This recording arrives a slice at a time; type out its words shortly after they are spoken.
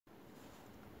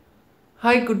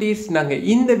Hi குட்டீஸ், நாங்கள்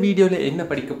இந்த வீடியோவில் என்ன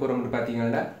படிக்க போகிறோம்னு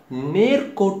பார்த்தீங்கன்னா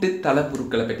நேர்கோட்டு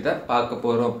தளவுருக்களை பற்றி தான் பார்க்க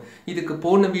போகிறோம். இதுக்கு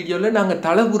போன வீடியோவில் நாங்கள்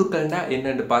தளவுருக்கள்னா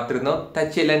என்னென்னு பார்த்துருந்தோம்.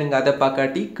 தச்சையில் நீங்கள் அதை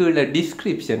பார்க்காட்டி கீழே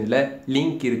டிஸ்கிரிப்ஷனில்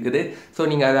லிங்க் இருக்குது. ஸோ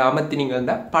நீங்கள் அதை அமர்த்தினீங்க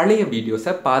வந்தால் பழைய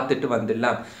வீடியோஸை பார்த்துட்டு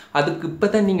வந்துடலாம். அதுக்கு இப்போ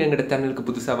தான் நீங்கள் எங்களோட சேனலுக்கு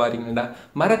புதுசாக வாரீங்கன்னா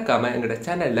மறக்காமல் எங்களோட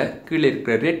சேனலில் கீழே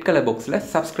இருக்கிற ரெட் கலர் பாக்ஸில்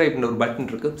சப்ஸ்கிரைப்னு ஒரு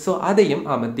பட்டன் இருக்குது. ஸோ அதையும்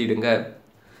அமர்த்திடுங்க.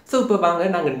 ஸோ இப்போ வாங்க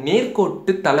நாங்கள்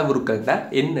நேர்கோட்டு தளவுருக்கள் தான்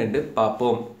என்னன்னு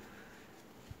பார்ப்போம்.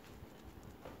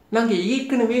 நாங்கள்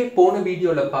ஏற்கனவே போன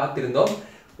வீடியோவில் பார்த்துருந்தோம்,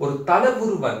 ஒரு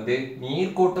தளவுரு வந்து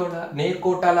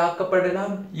நேர்கோட்டால்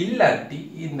ஆக்கப்படலாம், இல்லாட்டி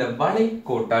இந்த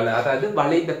வளைகோட்டால், அதாவது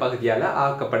வளைந்த பகுதியால்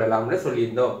ஆக்கப்படலாம்னு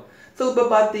சொல்லியிருந்தோம். ஸோ இப்போ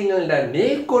பார்த்தீங்கன்னா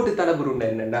நேர்கோட்டு தளவுருன்னா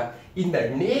என்னன்னா, இந்த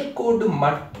நேர்கோடு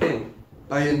மட்டும்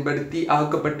பயன்படுத்தி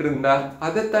ஆக்கப்பட்டிருந்தா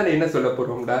அதைத்தான் என்ன சொல்ல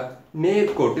போறோம்டா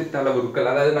நேர்கோட்டு தளவுருக்கள்.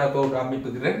 அதாவது நான் இப்போ ஒரு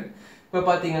அமைப்புக்கிறேன். இப்போ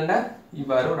பார்த்தீங்கன்னா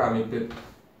இவ்வாறு ஒரு அமைப்பு.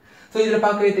 ஸோ இதில்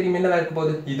பார்க்கவே தெரியும் என்னவா இருக்க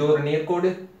போகுது. இது ஒரு நேர்கோடு,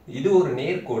 இது ஒரு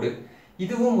நேர்கோடு,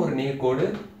 இதுவும் ஒரு நேர்கோடு,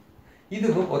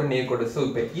 இதுவும் ஒரு நேர்கோடு. ஸோ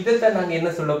இப்போ இதைத்தான் நாங்கள்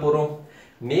என்ன சொல்ல போறோம்,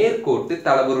 நேர்கோட்டு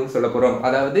தளவுருன்னு சொல்ல போறோம்.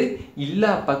 அதாவது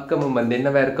எல்லா பக்கமும் வந்து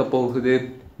என்னவா இருக்க போகுது,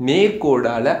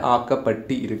 நேர்கோடால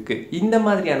ஆக்கப்பட்டு இருக்கு. இந்த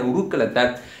மாதிரியான உருக்களை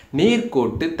தான்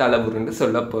நேர்கோட்டு தளவுருன்னு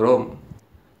சொல்ல போறோம்.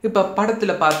 இப்ப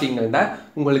படத்துல பாத்தீங்கன்னா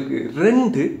உங்களுக்கு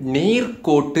 2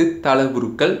 நேர்கோட்டு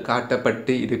தளவுருக்கள்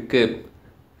காட்டப்பட்டு இருக்கு.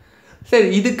 சரி,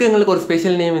 இதுக்கு எங்களுக்கு ஒரு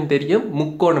ஸ்பெஷல் நேம் தெரியும்,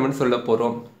 முக்கோணம்னு சொல்ல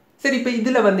போறோம். சரி, இப்ப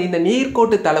இதுல வந்து இந்த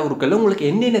நேர்கோட்டு தளவுருக்கள் உங்களுக்கு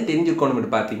என்னென்ன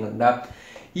தெரிஞ்சுக்கணும்னு பாத்தீங்கன்னா,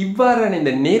 இவ்வாறான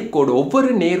இந்த நேர்கோடு,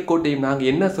 ஒவ்வொரு நேர்கோட்டையும் நாங்க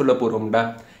என்ன சொல்ல போறோம்டா,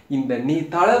 இந்த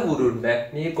தளவுருண்ட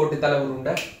நேர்கோட்டு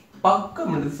தளவுருண்ட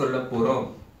பக்கம் என்று சொல்ல போறோம்.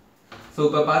 ஸோ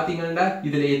இப்போ பார்த்தீங்கன்னா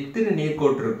இதுல எத்தனை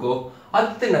நேர்கோடு இருக்கோ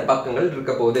அத்தனை பக்கங்கள்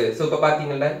இருக்க போகுது. ஸோ இப்போ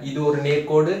பார்த்தீங்கன்னா இது ஒரு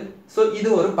நேர்கோடு, ஸோ இது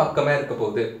ஒரு பக்கமா இருக்க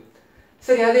போகுது.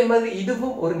 சரி, அதே மாதிரி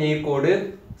இதுவும் ஒரு நேர்கோடு,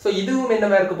 ஸோ இதுவும்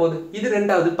என்னவா இருக்க போகுது, இது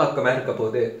 2வது பக்கமா இருக்க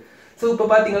போகுது. ஸோ இப்போ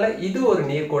பார்த்தீங்கன்னா இது ஒரு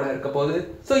நேர்கோடா இருக்க போகுது,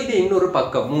 ஸோ இது இன்னொரு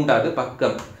பக்கம், 3வது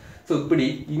பக்கம். ஸோ இப்படி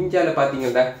இந்தியால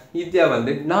பார்த்தீங்கன்னா இந்தியா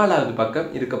வந்து 4வது பக்கம்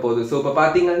இருக்க போகுது. ஸோ இப்போ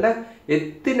பார்த்தீங்கன்னா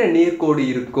எத்தனை நேர்கோடு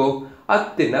இருக்கோ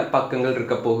அத்தனை பக்கங்கள்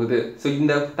இருக்க போகுது. ஸோ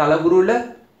இந்த தளவுருல,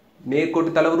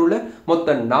 நேர்கோட்டு தளவுருல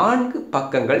மொத்தம் 4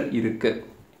 பக்கங்கள் இருக்கு.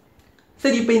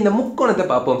 சரி, இப்போ இந்த முக்கோணத்தை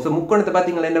பார்ப்போம். ஸோ முக்கோணத்தை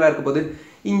பார்த்தீங்கன்னா என்னவா இருக்க போகுது,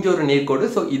 இங்க ஒரு நேர்கோடு,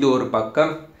 ஸோ இது ஒரு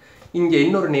பக்கம், இங்க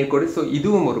இன்னொரு நேர்கோடு, ஸோ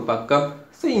இதுவும் ஒரு பக்கம்,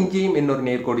 ஸோ இங்கேயும் இன்னொரு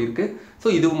நேர்கோடு இருக்கு, ஸோ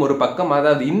இதுவும் ஒரு பக்கம்.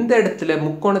 அதாவது இந்த இடத்துல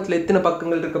முக்கோணத்துல எத்தனை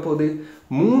பக்கங்கள் இருக்க போகுது,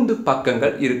 3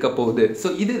 பக்கங்கள் இருக்க போகுது. ஸோ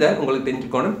இதுதான் உங்களுக்கு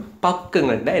தெரிஞ்சுக்கணும்,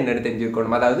 பக்கங்கள்னா என்னன்னு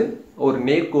தெரிஞ்சுக்கணும். அதாவது ஒரு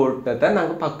நேர்கோட்டை தான்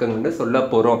நாங்கள் பக்கங்கள்னு சொல்ல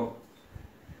போறோம்.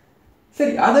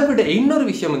 சரி, அதை விட இன்னொரு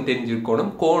விஷயம்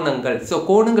தெரிஞ்சுக்கணும், கோணங்கள். ஸோ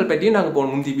கோணங்கள் பற்றியும்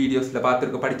நாங்கள் முந்தி வீடியோஸ்ல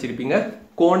படிச்சிருப்பீங்க.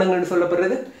 கோணங்கள்னு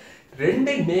சொல்லப்படுறது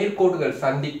 2 நேர்கோடுகள்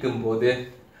சந்திக்கும் போது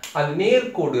அந்த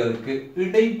நேர்கோடுகளுக்கு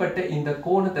இடைப்பட்ட இந்த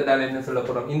கோணத்தை தான் என்ன சொல்ல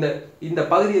போறோம், இந்த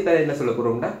பகுதியை தான் என்ன சொல்ல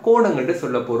போறோம்னா கோணங்கள்னு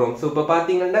சொல்ல போறோம். ஸோ இப்போ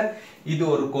பார்த்தீங்கன்னா இது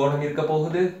ஒரு கோணம் இருக்க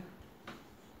போகுது,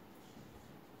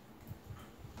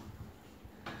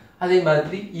 அதே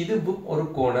மாதிரி இதுவும் ஒரு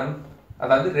கோணம்,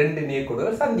 அதாவது 2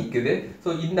 நேர்கோடுகள் சந்திக்குது. ஸோ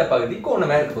இந்த பகுதி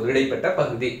கோணமா இருக்க போகுது, இடைப்பட்ட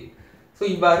பகுதி. ஸோ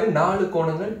இவ்வாறு 4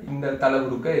 கோணங்கள் இந்த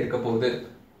தளவுருக்க இருக்க போகுது.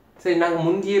 சரி, நாங்கள்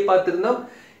முந்தையே பார்த்திருந்தோம்,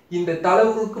 இந்த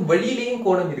தளவுருக்கு வெளியிலையும்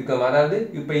கோணம் இருக்கும். அதாவது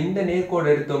இப்ப இந்த நேர்கோடு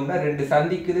எடுத்தோம்னா 2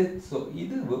 சந்திக்குது, ஸோ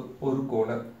இது ஒரு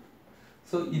கோணம்,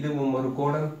 ஸோ இதுவும் ஒரு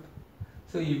கோணம்.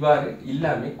 ஸோ இவ்வாறு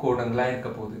எல்லாமே கோணங்களா இருக்க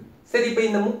போகுது. சரி, இப்ப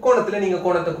இந்த முக்கோணத்துல நீங்க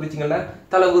கோணத்தை குறிச்சிங்கன்னா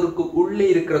தளவுருக்கு உள்ளே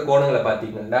இருக்கிற கோணங்களை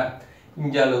பார்த்தீங்கன்னா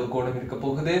இங்கால ஒரு கோணம் இருக்க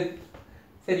போகுது.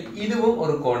 சரி, இதுவும்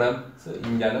ஒரு கோணம், ஸோ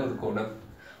இங்கால ஒரு கோணம்.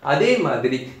 அதே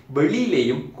மாதிரி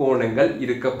வெளியிலேயும் கோணங்கள்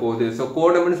இருக்க போகுது. ஸோ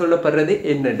கோணம்னு சொல்லப்படுறது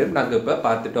என்னன்னு நாங்கள் இப்போ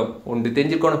பார்த்துட்டோம். ஒன்று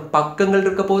தெரிஞ்சுக்கணும், பக்கங்கள்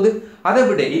இருக்க போகுது, அதை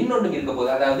விட இன்னொன்று இருக்க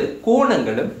போகுது, அதாவது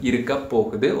கோணங்களும் இருக்க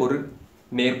போகுது ஒரு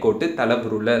நேர்கோட்டு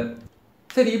தளவுருல.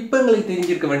 சரி, இப்போ எங்களுக்கு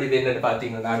தெரிஞ்சிருக்க வேண்டியது என்னன்னு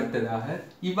பார்த்தீங்கன்னா, அடுத்ததாக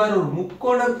இவ்வாறு ஒரு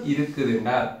முக்கோணம்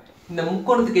இருக்குதுன்னா இந்த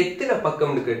முக்கோணத்துக்கு எத்தனை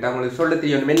பக்கம்னு கேட்டால் உங்களுக்கு சொல்ல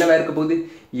தெரியணும். என்னவா இருக்க போகுது,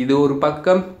 இது ஒரு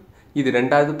பக்கம், இது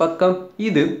 2வது பக்கம்,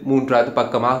 இது 3வது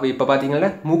பக்கம். ஆகவே இப்போ பார்த்தீங்கன்னா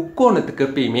முக்கோணத்துக்கு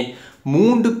எப்பயுமே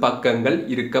 3 பக்கங்கள்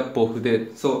இருக்க போகுது.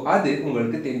 ஸோ அது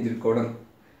உங்களுக்கு தெரிஞ்சிருக்கணும்.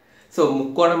 ஸோ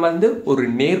முக்கோணம் வந்து ஒரு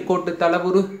நேர்கோட்டு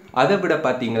தளவுரு, அதை விட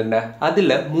பார்த்தீங்கன்னா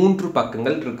அதில் 3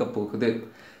 பக்கங்கள் இருக்க போகுது.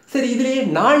 சரி, இதுலேயே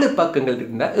 4 பக்கங்கள்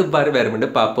இருந்தால் இவ்வாறு வேறுமென்று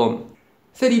பார்ப்போம்.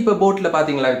 சரி, இப்போ போட்டில்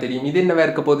பார்த்தீங்களா தெரியும், இது என்னவா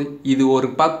இருக்க போகுது, இது ஒரு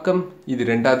பக்கம், இது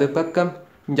 2வது பக்கம்,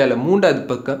 இங்கே 3வது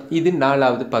பக்கம், இது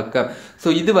 4வது பக்கம். ஸோ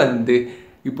இது வந்து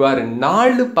இவ்வாறு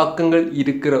 4 பக்கங்கள்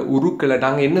இருக்கிற உருக்களை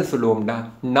நாங்கள் என்ன சொல்லுவோம்டா,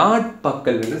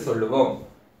 நாட்பக்கல்னு சொல்லுவோம்.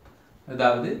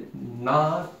 அதாவது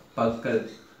நாட்பக்கல்,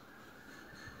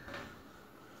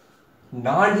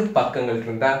 4 பக்கங்கள்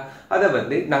இருந்தா அதை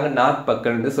வந்து நாங்கள்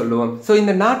நாட்பக்கல்னு சொல்லுவோம். ஸோ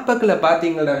இந்த நாட்பக்கலை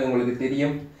பார்த்தீங்கன்னா உங்களுக்கு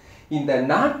தெரியும், இந்த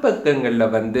நாட்பக்கங்கள்ல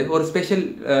வந்து ஒரு ஸ்பெஷல்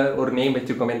ஒரு நேம்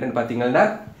வச்சிருக்கோம். என்னன்னு பாத்தீங்கன்னா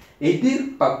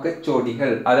எதிர்பக்க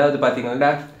ஜோடிகள். அதாவது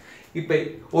பாத்தீங்கன்னா இப்ப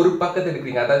ஒரு பக்கத்தை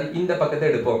எடுக்கிறீங்க, அதாவது இந்த பக்கத்தை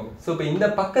எடுப்போம். ஸோ இப்போ இந்த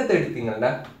பக்கத்தை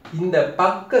எடுத்தீங்கன்னா இந்த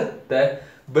பக்கத்தை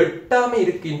வெட்டாம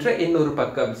இருக்கின்ற இன்னொரு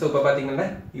பக்கம். ஸோ இப்போ பாத்தீங்கன்னா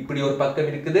இப்படி ஒரு பக்கம்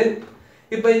இருக்குது.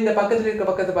 இப்போ இந்த பக்கத்துல இருக்க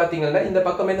பக்கத்தை பாத்தீங்கன்னா இந்த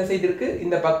பக்கம் என்ன செய்திருக்கு,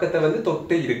 இந்த பக்கத்தை வந்து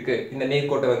தொட்டு இருக்கு, இந்த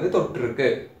நேர்கோட்டை வந்து தொட்டு இருக்கு.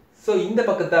 ஸோ இந்த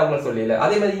பக்கத்தை அவங்க சொல்லல.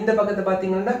 அதே மாதிரி இந்த பக்கத்தை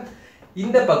பாத்தீங்கன்னா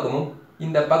இந்த பக்கமும்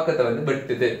இந்த பக்கத்தை வந்து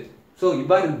வெட்டுது. ஸோ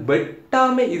இவ்வாறு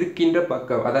வெட்டாம இருக்கின்ற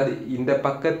பக்கம், அதாவது இந்த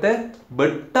பக்கத்தை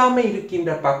வெட்டாம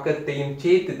இருக்கின்ற பக்கத்தையும்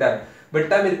சேர்த்து தான்,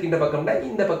 வெட்டாம இருக்கின்ற பக்கம்னா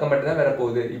இந்த பக்கம் மட்டும் தான்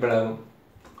வரப்போகுது இவ்வளவு.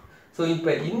 ஸோ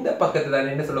இப்போ இந்த பக்கத்தை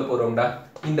தான் என்ன சொல்ல போறோம்டா,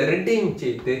 இந்த ரெண்டையும்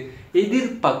சேர்த்து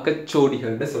எதிர்பக்க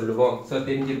ஜோடிகள்னு சொல்லுவோம். ஸோ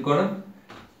தெரிஞ்சிருக்கணும்,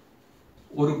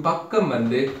 ஒரு பக்கம்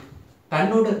வந்து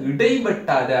தன்னோட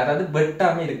இடைவெட்டாத, அதாவது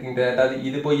வெட்டாம இருக்கின்ற, அதாவது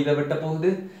இது போய் இதை வெட்ட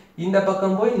போகுது, இந்த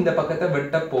பக்கம் போய் இந்த பக்கத்தை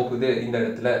வெட்ட போகுது இந்த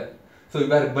இடத்துல. ஸோ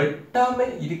இவ்வாறு வெட்டாம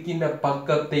இருக்கின்ற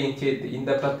பக்கத்தையும் சேர்த்து,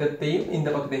 இந்த பக்கத்தையும் இந்த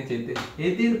பக்கத்தையும் சேர்த்து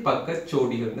எதிர்பக்க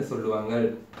ஜோடிகள்னு சொல்லுவாங்க.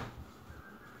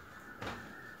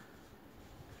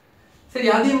 சரி,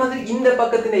 அதே மாதிரி இந்த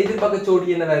பக்கத்துல எதிர்பக்க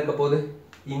ஜோடி என்னவா இருக்க போகுது,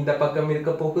 இந்த பக்கம்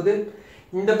இருக்க போகுது.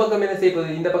 இந்த பக்கம் என்ன செய்ய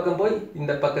போகுது, இந்த பக்கம் போய்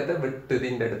இந்த பக்கத்தை வெட்டுது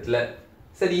இந்த இடத்துல.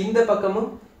 சரி, இந்த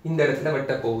பக்கமும் இந்த இடத்துல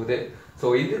வெட்ட போகுது.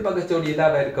 ஸோ எதிர்பக்க ஜோடி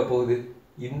எதாவது இருக்க போகுது,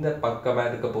 இந்த பக்கமா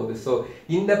இருக்க போகுது. ஸோ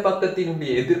இந்த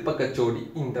பக்கத்தினுடைய எதிர்பக்க ஜோடி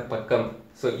இந்த பக்கம்.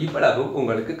 ஸோ இவ்வளவு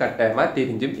உங்களுக்கு கட்டாயமா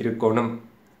தெரிஞ்சும் இருக்கணும்.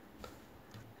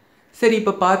 சரி,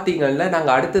 இப்போ பார்த்தீங்கன்னா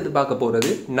நாங்கள் அடுத்தது பார்க்க போகிறது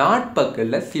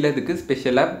நாட்பக்கல்ல சிலதுக்கு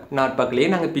ஸ்பெஷலாக நாட்பக்கலையே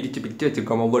நாங்கள் பிரித்து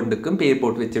வச்சுருக்கோம், ஒவ்வொன்றுக்கும் பேர்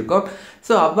போட்டு வச்சுருக்கோம்.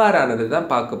 ஸோ அவ்வாறானது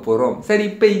தான் பார்க்க போகிறோம். சரி,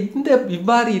 இப்போ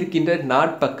இவ்வாறு இருக்கின்ற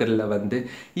நாட்பக்கல்ல வந்து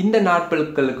இந்த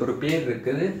நாட்பக்கலுக்கு ஒரு பேர்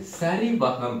இருக்குது,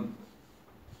 சரிவகம்.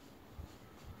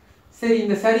 சரி,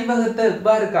 இந்த சரிவகத்தை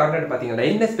எவ்வாறு காரணம் பார்த்தீங்கன்னா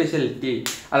என்ன ஸ்பெஷாலிட்டி,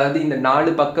 அதாவது இந்த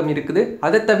 4 பக்கம் இருக்குது,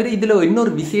 அதை தவிர இதில்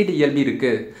இன்னொரு விசேட இயல்பு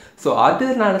இருக்கு. ஸோ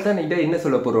அதனால தான் இதை என்ன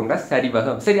சொல்ல போறோம்னா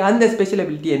சரிவகம். சரி, அந்த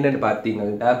ஸ்பெஷாலிட்டி என்னன்னு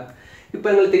பார்த்தீங்கன்னா இப்போ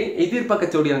எங்களுக்கு தெரியும்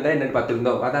எதிர்பக்க ஜோடி இருந்தால் என்னன்னு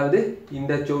பார்த்துருந்தோம். அதாவது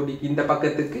இந்த ஜோடி, இந்த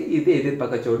பக்கத்துக்கு இது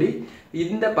எதிர்பக்க ஜோடி,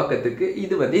 இந்த பக்கத்துக்கு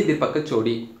இது வந்து எதிர்பக்க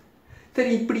ஜோடி.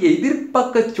 சரி, இப்படி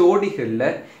எதிர்பக்க ஜோடிகளில்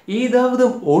ஏதாவது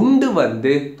ஒன்று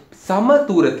வந்து சம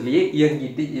தூரத்திலேயே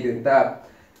இயங்கிட்டு இருந்தா,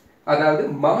 அதாவது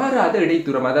மாறாத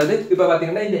இடைத்தூரம், அதாவது இப்ப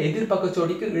பாத்தீங்கன்னா இந்த எதிர்பக்க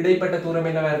ஜோடிக்கு இடைப்பட்ட தூரம்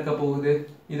என்னவா இருக்க போகுது,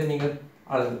 இதை நீங்க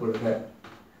அளந்து கொடுங்க.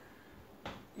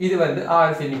 இது வந்து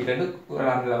 6 சென்டிமீட்டர்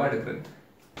அளவா எடுக்கிறது.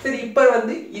 சரி, இப்ப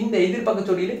வந்து இந்த எதிர்பக்க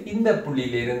ஜோடியில இந்த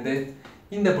புள்ளியில இருந்து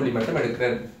இந்த புள்ளி மட்டும்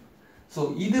எடுக்கிறேன். ஸோ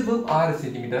இதுவும் 6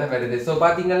 சென்டிமீட்டரா வருது. ஸோ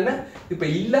பாத்தீங்கன்னா இப்ப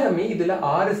எல்லாமே இதுல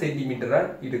 6 சென்டிமீட்டரா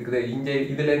இருக்குது.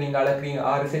 இதுல நீங்க அளக்குறீங்க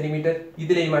 6 சென்டிமீட்டர்,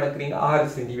 இதுலயும் அளக்குறீங்க 6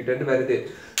 சென்டிமீட்டர் வருது.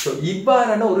 ஸோ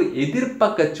இவ்வாறான ஒரு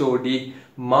எதிர்பக்க ஜோடி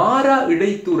மாறா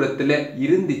இடைத்தூரத்துல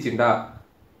இருந்துச்சுண்டா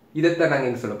இதைத்தான் நாங்க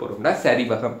என்ன சொல்ல போறோம்னா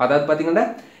சரிவகம். அதாவது பாத்தீங்கன்னா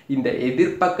இந்த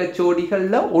எதிர்பக்க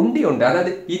ஜோடிகள்ல ஒன்றே ஒன்று,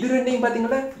 அதாவது இது ரெண்டையும்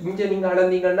பாத்தீங்கன்னா இங்க நீங்க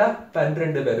அளந்தீங்கன்னா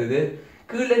 12 வருது,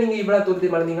 கீழே நீங்க இவ்வளவு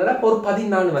தூரத்தையும் அளந்தீங்கன்னா ஒரு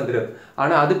 14 வந்துடும்.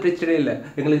 ஆனா அது பிரச்சனை இல்லை,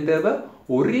 எங்களுக்கு தேவை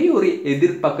ஒரே ஒரு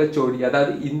எதிர்பக்க ஜோடி,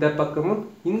 அதாவது இந்த பக்கமும்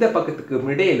இந்த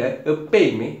பக்கத்துக்கும் இடையில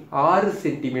எப்பயுமே 6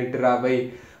 சென்டிமீட்டராவை,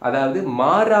 அதாவது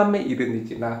மாறாம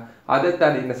இருந்துச்சுன்னா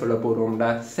அதைத்தான் என்ன சொல்ல போறோம்னா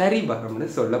சரிவகம்னு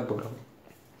சொல்ல போறோம்.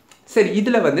 சரி,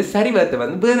 இதுல வந்து சரிவகத்தை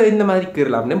வந்து வேற இந்த மாதிரி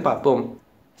கீறலாம்னு பார்ப்போம்.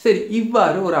 சரி,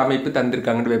 இவ்வாறு ஒரு அமைப்பு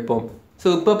தந்திருக்காங்கன்னு வைப்போம். ஸோ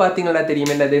இப்போ பார்த்தீங்கன்னா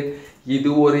தெரியும் என்னது, இது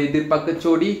ஒரு எதிர்பக்க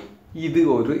ஜோடி, இது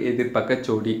ஒரு எதிர்பக்க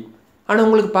ஜோடி. ஆனால்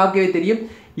உங்களுக்கு பார்க்கவே தெரியும்,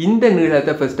 இந்த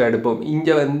நீளத்தை ஃபர்ஸ்ட் எடுப்போம்.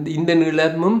 இங்கே வந்து இந்த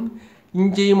நீளமும்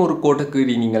இங்கேயும் ஒரு கோட்டை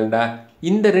கீறினீங்கள்டா,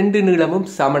 இந்த 2 நீளமும்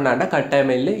சமனாண்டா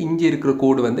கட்டாயமாக இல்லை, இங்கே இருக்கிற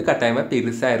கோடு வந்து கட்டாயமாக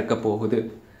பெருசாக இருக்க போகுது.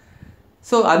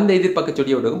 ஸோ அந்த எதிர்பக்க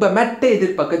ஜோடியை விடுவோம். இப்போ மற்ற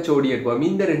எதிர்பக்க ஜோடி எடுப்போம்,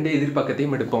 இந்த 2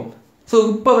 எதிர்பக்கத்தையும் எடுப்போம். ஸோ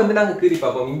இப்போ வந்து நாங்கள் கீறி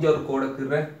பார்ப்போம். இங்கே ஒரு கோடை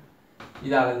கீறேன்,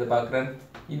 இதை அளந்து பார்க்குறேன்,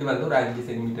 இது வந்து ஒரு 5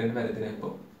 சென்டிமீட்டர் வருதுன்னு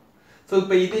வைப்போம். ஸோ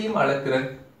இப்போ இதையும் அளக்குறேன்,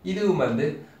 இதுவும் வந்து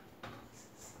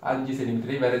 5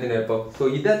 சென்டிமீட்டர் வருதுன்னு வைப்போம். ஸோ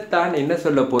இதைத்தான் என்ன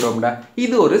சொல்ல போறோம்னா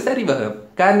இது ஒரு சரிவகம்.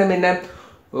 காரணம் என்ன,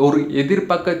 ஒரு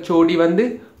எதிர்பக்க ஜோடி வந்து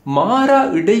மாறா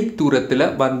இடைத்தூரத்துல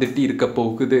வந்துட்டு இருக்க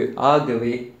போகுது.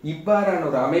 ஆகவே இவ்வாறான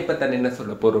ஒரு அமைப்பை தான் என்ன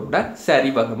சொல்ல போறோம்னா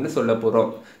சரிவகம்னு சொல்ல போறோம்.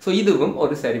 ஸோ இதுவும்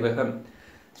ஒரு சரிவகம்.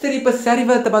 சரி, இப்ப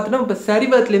சரிவகத்தை பார்த்தோம்னா இப்ப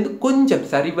சரிவகத்துல இருந்து கொஞ்சம்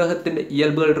சரிவகத்தின்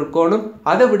இயல்புகள் இருக்கணும்,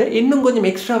 அதை விட இன்னும் கொஞ்சம்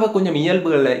எக்ஸ்ட்ராவா கொஞ்சம்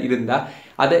இயல்புகள் இருந்தா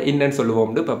அதை என்னன்னு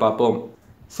சொல்லுவோம்னு இப்ப பார்ப்போம்.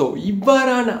 ஸோ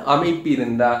இவ்வாறான அமைப்பு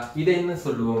இருந்தா இதை என்ன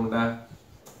சொல்லுவோம்னா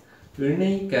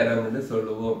இணைகரம்னு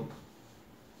சொல்லுவோம்.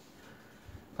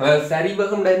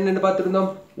 சரிவகம் என்னன்னு பார்த்திருந்தோம்,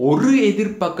 ஒரு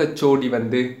எதிர்பக்க ஜோடி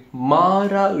வந்து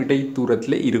மாறா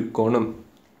இடைத்தூரத்துல இருக்கணும்.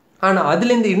 ஆனா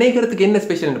அதுல இருந்து இணைக்கிறதுக்கு என்ன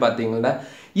ஸ்பெஷல்னு பார்த்தீங்கன்னா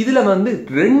இதுல வந்து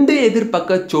ரெண்டு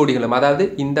எதிர்பக்க ஜோடிகளும், அதாவது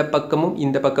இந்த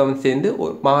பக்கமும் சேர்ந்து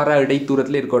ஒரு மாறா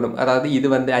இடைத்தூரத்தில் இருக்கணும். அதாவது இது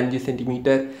வந்து 5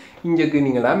 சென்டிமீட்டர், இங்கக்கு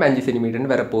நீங்களாம் 5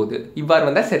 சென்டிமீட்டர்னு வரப்போகுது. இவ்வாறு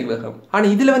வந்தால் சரி வரும்.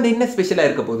 ஆனால் இதில் வந்து என்ன ஸ்பெஷலாக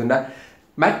இருக்க போகுதுன்னா,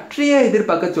 மற்றைய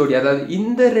எதிர்பக்க ஜோடி, அதாவது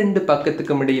இந்த ரெண்டு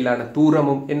பக்கத்துக்கும் இடையிலான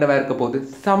தூரமும் என்னவா இருக்க போகுது,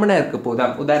 சமனா இருக்க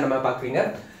போகுதாம். உதாரணமாக பார்க்குறீங்க,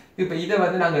 இப்போ இதை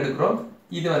வந்து நாங்கள் எடுக்கிறோம்,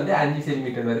 இது வந்து 5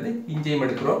 சென்டிமீட்டர் வருது, இங்கேயும்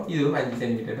எடுக்கிறோம், இதுவும் 5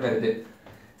 சென்டிமீட்டர் வருது.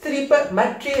 சரி, இப்போ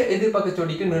மற்ற எதிர்பக்க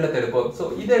ஜோடிக்கு நீளத்தை எடுப்போம். ஸோ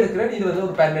இதை எடுக்கிறேன், இது வந்து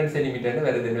ஒரு 12 சென்டிமீட்டர்னு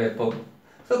வருதுன்னு வைப்போம்.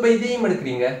 ஸோ இப்போ இதையும்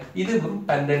எடுக்கிறீங்க, இதுவும்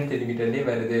 12 சென்டிமீட்டர்லேயே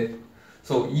வருது.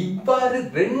 ஸோ இவ்வாறு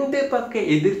ரெண்டு பக்க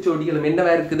எதிர் ஜோடிகளும்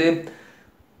என்னவா இருக்குது,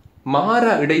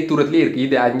 மாறா இடைத்தூரத்திலே இருக்கு.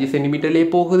 இது 5 சென்டிமீட்டர்லேயே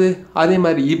போகுது, அதே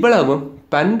மாதிரி இவ்வளவும்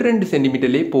 12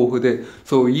 சென்டிமீட்டர்லேயே போகுது.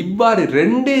 ஸோ இவ்வாறு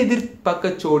ரெண்டு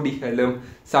எதிர்பக்க ஜோடிகளும்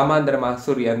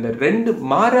சமாந்தரமாக அந்த ரெண்டு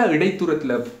மாறா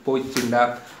இடைத்தூரத்தில் போச்சுண்டா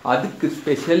அதுக்கு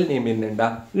ஸ்பெஷல் நேம் என்னண்டா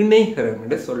இணைகரம்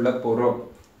என்று சொல்ல போகிறோம்.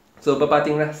 ஸோ இப்போ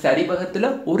பார்த்தீங்கன்னா சரிபகத்தில்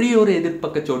ஒரே ஒரு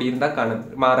எதிர்பக்க ஜோடி இருந்தால் காணும்,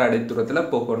 மாறா இடைத்தூரத்தில்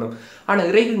போகணும்.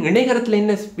 ஆனால் இணைகரத்தில்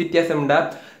என்ன வித்தியாசம்டா,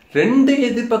 ரெண்டு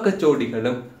எதிர்பக்க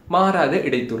ஜோடிகளும் மாறாத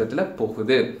இடைத்தூரத்தில்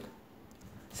போகுது.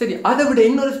 சரி, அதை விட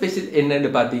இன்னொரு ஸ்பெஷல் என்னன்னு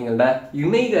பார்த்தீங்கன்னா,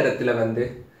 இணைகரத்தில் வந்து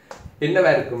என்னவா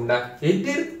இருக்கும்னா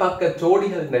எதிர்பக்க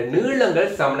ஜோடிகள்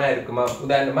நீளங்கள் சமனா இருக்குமா.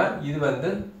 உதாரணமா இது வந்து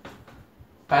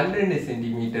 12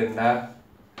 சென்டிமீட்டர்னா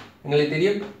உங்களுக்கு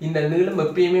தெரியும் இந்த நீளம்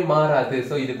எப்பயுமே மாறாது.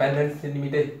 ஸோ இது 12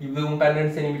 சென்டிமீட்டர், இதுவும் 12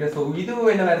 சென்டிமீட்டர். ஸோ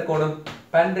இதுவும் என்னவா இருக்கணும்,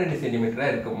 12 சென்டிமீட்டரா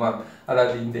இருக்குமா.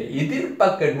 அதாவது இந்த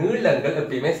எதிர்பக்க நீளங்கள்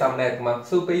எப்பயுமே சமனா இருக்குமா.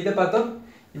 ஸோ இப்போ இதை பார்த்தோம்,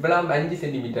 இவ்வளவு 5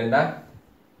 சென்டிமீட்டர்னா.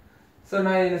 ஸோ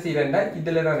நான் என்ன செய்யறேன்டா,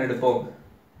 இதில் நான் எடுப்போம்.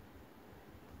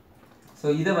 ஸோ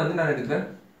இதை வந்து நான் எடுக்கிறேன்,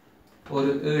 ஒரு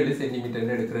 7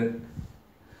 சென்டிமீட்டர் எடுக்கிறேன்.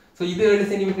 ஸோ இது 7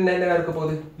 சென்டிமீட்டர் என்ன இருக்க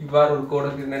போகுது, இவ்வாறு ஒரு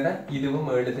கோடுக்கு என்னன்னா இதுவும்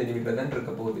 7 சென்டிமீட்டர் தான்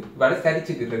இருக்க போகுது. இவ்வாறு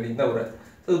சரிச்சுக்கிறது இந்த உரை.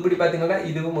 ஸோ இப்படி பார்த்தீங்கன்னா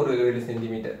இதுவும் ஒரு 7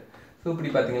 சென்டிமீட்டர். ஸோ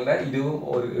இப்படி பார்த்தீங்கன்னா இதுவும்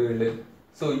ஒரு 7.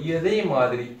 ஸோ இதே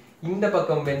மாதிரி இந்த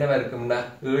பக்கம் என்னவா இருக்கும்னா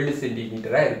 7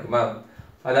 சென்டிமீட்டரா இருக்குமா.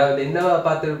 அதாவது என்னவா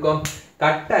பார்த்துருக்கோம்,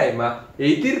 கட்டாயமா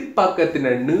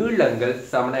எதிர்பக்கத்தின நீளங்கள்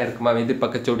சமனா இருக்குமா.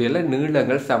 எதிர்பக்க ஜோடியில்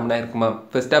நீளங்கள் சமனா இருக்குமா.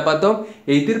 ஃபர்ஸ்டா பார்த்தோம்,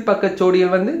 எதிர்பக்க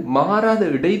ஜோடிகள் வந்து மாறாத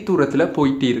இடைத்தூரத்துல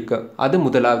போயிட்டு இருக்கு, அது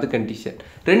முதலாவது கண்டிஷன்.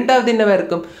 ரெண்டாவது என்னவா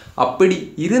இருக்கும், அப்படி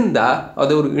இருந்தா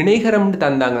அது ஒரு இணைகரம்னு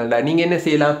தந்தாங்கடா, நீங்க என்ன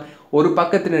செய்யலாம், ஒரு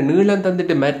பக்கத்தின நீளம்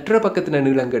தந்துட்டு மற்ற பக்கத்தின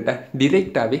நீளம் கேட்டா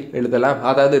டிரெக்டாவே எழுதலாம்.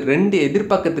 அதாவது ரெண்டு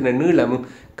எதிர்பக்கத்தின நீளமும்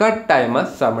கட்டாயமா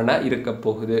சமனா இருக்க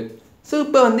போகுது. ஸோ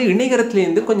இப்போ வந்து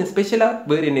இணைகரத்துலேருந்து கொஞ்சம் ஸ்பெஷலாக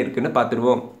வேறு என்ன இருக்குன்னு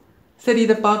பார்த்துருவோம். சரி,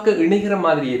 இதை பார்க்க இணைகர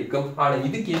மாதிரி இருக்கும், ஆனால்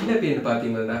இதுக்கு என்ன பேர்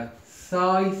பார்த்தீங்கன்னா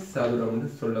சாய் சதுரம்னு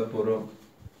சொல்ல போகிறோம்.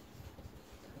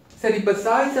 சரி, இப்போ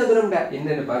சாய் சதுரம்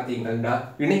என்னன்னு பார்த்தீங்கன்னா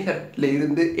இணைகரத்துல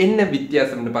இருந்து என்ன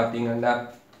வித்தியாசம்னு பார்த்தீங்கன்னா,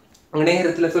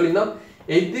 இணைகரத்தில் சொல்லியிருந்தோம்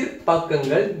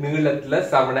எதிர்பக்கங்கள் நீளத்தில்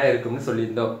சமனா இருக்கும்னு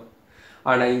சொல்லியிருந்தோம்.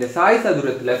 ஆனால் இந்த சாய்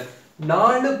சதுரத்தில்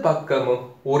 4 பக்கமும்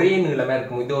ஒரே நீளமாக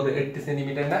இருக்கும். இது ஒரு 8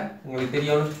 சென்டிமீட்டர்னா உங்களுக்கு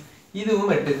தெரியும், இதுவும்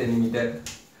 8 சென்டிமீட்டர்,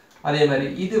 அதே மாதிரி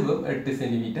இதுவும் 8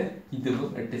 சென்டிமீட்டர்,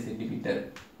 இதுவும் 8 சென்டிமீட்டர்.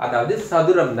 அதாவது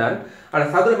சதுரம் தான்,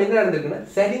 ஆனால் சதுரம் என்ன நடந்திருக்குன்னா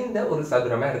சரிந்த ஒரு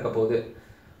சதுரமா இருக்க போகுது.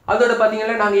 அதோட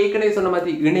பார்த்தீங்கன்னா நாங்கள் ஏற்கனவே சொன்ன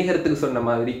மாதிரி இணைகரத்துக்கு சொன்ன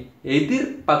மாதிரி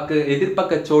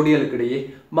எதிர்பக்க ஜோடிகளுக்கு இடையே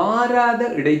மாறாத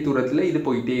இடைத்தூரத்தில் இது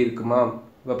போயிட்டே இருக்குமா.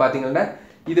 இப்போ பார்த்தீங்கன்னா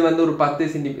இது வந்து ஒரு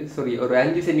 10 சென்டிமீட்டர், ஒரு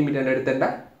 5 சென்டிமீட்டர் எடுத்தா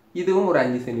இதுவும் ஒரு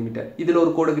 5 சென்டிமீட்டர், இதில்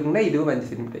ஒரு கோடு இருக்குங்கன்னா இதுவும் 5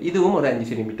 சென்டிமீட்டர், இதுவும் ஒரு 5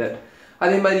 சென்டிமீட்டர்.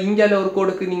 அதே மாதிரி இந்தியாவில் ஒரு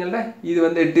கோடுக்குனீங்களா, இது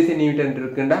வந்து 8 சென்டிமீட்டர்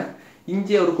இருக்குண்டா,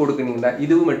 இங்கே ஒரு கோடுக்குனீங்களா,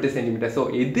 இதுவும் 8 சென்டிமீட்டர். ஸோ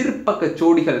எதிர்பக்க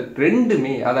ஜோடிகள்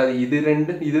ரெண்டுமே, அதாவது இது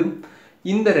ரெண்டு இதுவும்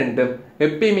இந்த ரெண்டும்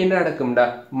எப்பயுமே என்ன நடக்கும்டா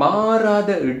மாறாத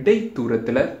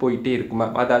இடைத்தூரத்தில் போயிட்டே இருக்குமா.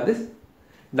 அதாவது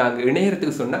நாங்கள்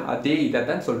இணையறதுக்கு சொன்னால் அதே இதை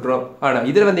தான் சொல்கிறோம். ஆனால்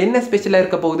இதில் வந்து என்ன ஸ்பெஷலாக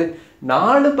இருக்க போகுது,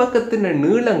 4 பக்கத்தின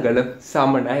நீளங்களும்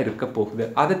சமனாக இருக்க போகுது.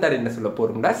 அதை தர என்ன சொல்ல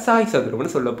போகிறோம்டா சாய்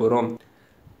சதுரம்னு சொல்ல போகிறோம்.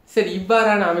 சரி,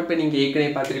 இவ்வாறான அமைப்பை நீங்க ஏற்கனவே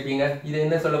பார்த்திருப்பீங்க. இதை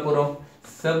என்ன சொல்ல போறோம்,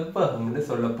 செவ்வகம்னு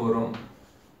சொல்ல போறோம்.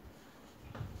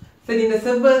 சரி, இந்த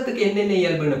செவ்வகத்துக்கு என்னென்ன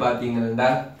இயல்புன்னு பார்த்தீங்கன்னா,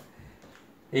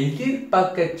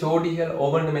 எதிர்பக்க ஜோடிகள்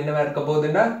ஒவ்வொன்றும் என்னவா இருக்க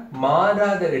போகுதுன்னா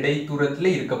மாறாத இடைத்தூரத்துல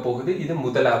இருக்க போகுது. இது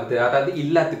முதலாவது, அதாவது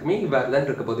எல்லாத்துக்குமே இவ்வாறு தான்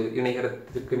இருக்க போகுது.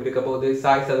 இணைகரத்துக்கும் இருக்க போகுது,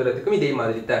 சாய் சதுரத்துக்கும் இதே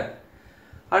மாதிரி தான்.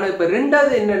 ஆனா இப்ப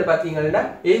ரெண்டாவது என்னன்னு பார்த்தீங்கன்னா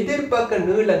எதிர்பக்க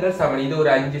நீளங்கள் சமன். இது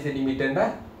ஒரு 5 சென்டிமீட்டர்னா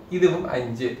இதுவும்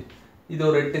 5, இது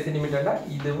ஒரு 8 சென்டிமீட்டர்னா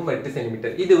இதுவும் 8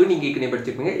 சென்டிமீட்டர். இதுவும் நீங்க ஏற்கனவே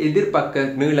படிச்சிருப்பீங்க, எதிர்பக்க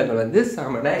நீளங்கள் வந்து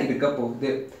சமனா இருக்க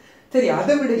போகுது. சரி,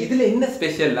 அதை விட இதுல என்ன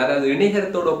ஸ்பெஷல், அதாவது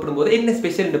இணைகரத்தோட ஒப்பிடும்போது என்ன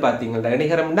ஸ்பெஷல்னு பார்த்தீங்கன்னா,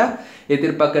 இணைகரம்னா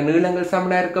எதிர்பக்க நீளங்கள்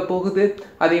சமனா இருக்க போகுது,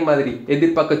 அதே மாதிரி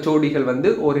எதிர்பக்க ஜோடிகள்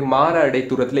வந்து ஒரு மாறா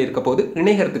இடைத்தூரத்துல இருக்க போகுது.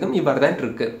 இணைகரத்துக்கும் இவ்வாறு தான்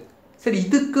இருக்கு. சரி,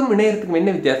 இதுக்கும் இணைகரத்துக்கும்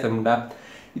என்ன வித்தியாசம்டா,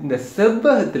 இந்த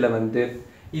செவ்வகத்துல வந்து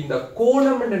இந்த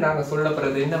கோணம் என்று நாங்கள்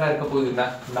சொல்லப்படுறது என்னவா இருக்க போகுதுன்னா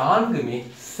 4மே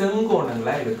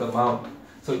செங்கோணங்களா இருக்குமா.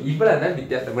 ஸோ ஸோ இவ்வளவுதான்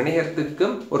வித்தியாசம்.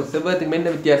 இணைகரத்துக்கும் ஒரு செவ்வகத்துக்கும் என்ன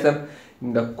வித்தியாசம்?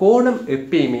 இந்த கோணம்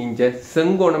எப்பயுமே இங்க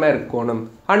செங்கோணமா இருக்கணும்.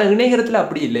 ஆனா இணைகரத்துல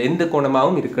அப்படி இல்லை, எந்த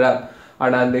கோணமாகவும் இருக்கிறார்.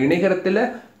 ஆனா அந்த இணைகரத்துல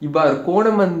இவ்வாறு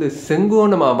கோணம் வந்து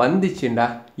செங்கோணமா வந்துச்சுண்டா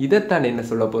இதைத்தான் என்ன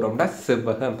சொல்ல போறோம்னா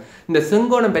செவ்வகம். இந்த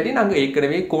செங்கோணம் பற்றி நாங்க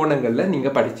ஏற்கனவே கோணங்கள்ல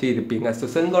நீங்க படிச்சு இருப்பீங்க. ஸோ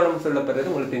செங்கோணம்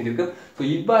சொல்லப்படுறது உங்களுக்கு தெரிஞ்சிருக்கும். ஸோ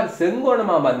இவ்வாறு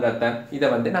செங்கோணமா வந்தாதான் இதை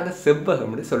வந்து நாங்க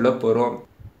செவ்வகம்னு சொல்ல போறோம்.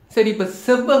 சரி, இப்ப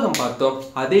செவ்வகம் பார்த்தோம்.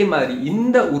 அதே மாதிரி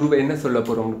இந்த உருவம் என்ன சொல்ல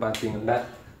போறோம்னு பார்த்தீங்கன்னா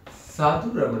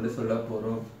சதுரம்னு சொல்ல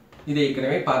போறோம். இதை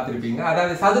ஏற்கனவே பார்த்திருப்பீங்க.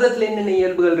 அதாவது சதுரத்துல என்னென்ன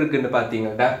இயல்புகள் இருக்குன்னு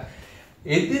பார்த்தீங்கன்னா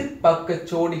எதிர்பக்க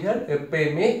ஜோடிகள்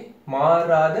எப்பயுமே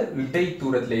மாறாத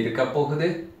இடைத்தூரத்துல இருக்க போகுது.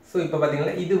 ஸோ இப்போ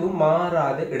பார்த்தீங்கன்னா இதுவும்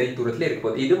மாறாத இடைத்தூரத்துல இருக்க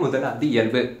போகுது. இது முதலாவது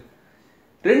இயல்பு.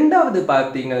 ரெண்டாவது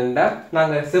பார்த்தீங்கன்னா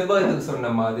நாங்கள் செவ்வகத்துக்கு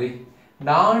சொன்ன மாதிரி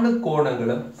 4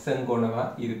 கோணங்களும் செங்கோணமா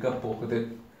இருக்க போகுது.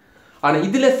 ஆனா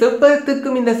இதுல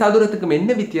செவ்வகத்துக்கும் இந்த சதுரத்துக்கும்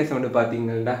என்ன வித்தியாசம்னு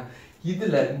பார்த்தீங்கன்னா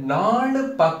இதுல 4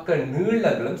 பக்க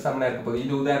நீளங்களும் சமனா இருக்க போகுது.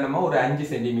 இது உதாரணமா ஒரு 5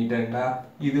 சென்டிமீட்டர்னா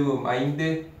இதுவும் 5,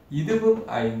 இதுவும்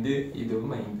 5,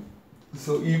 இதுவும் 5.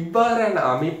 ஸோ இவ்வாறான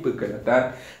அமைப்புகளை தான்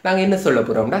நாங்கள் என்ன சொல்ல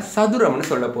போறோம்னா சதுரம்னு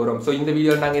சொல்ல போறோம். ஸோ இந்த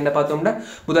வீடியோவில் நாங்கள் என்ன பார்த்தோம்னா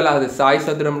முதலாவது சாய்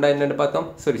சதுரம்டா என்னன்னு பார்த்தோம்,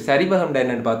 சரிவகம்டா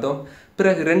என்னன்னு பார்த்தோம்,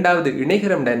 பிறகு ரெண்டாவது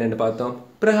இணைகரம்டா என்னன்னு பார்த்தோம்,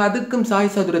 பிறகு அதுக்கும்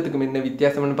சாய் சதுரத்துக்கும் என்ன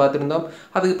வித்தியாசம்னு பார்த்துருந்தோம்,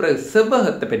 அதுக்கு பிறகு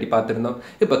செவ்வகத்தை பற்றி பார்த்துருந்தோம்,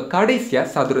 இப்போ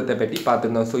கடைசியாக சதுரத்தை பற்றி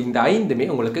பார்த்துருந்தோம். ஸோ இந்த 5மே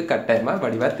உங்களுக்கு கட்டாயமாக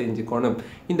வடிவாக தெரிஞ்சுக்கணும்.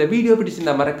 இந்த வீடியோ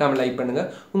பிடிச்சிருந்தா மறக்காமல் லைக் பண்ணுங்க,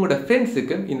 உங்களோட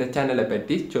ஃப்ரெண்ட்ஸுக்கு இந்த சேனலை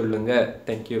பற்றி சொல்லுங்க.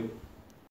 தேங்க்யூ.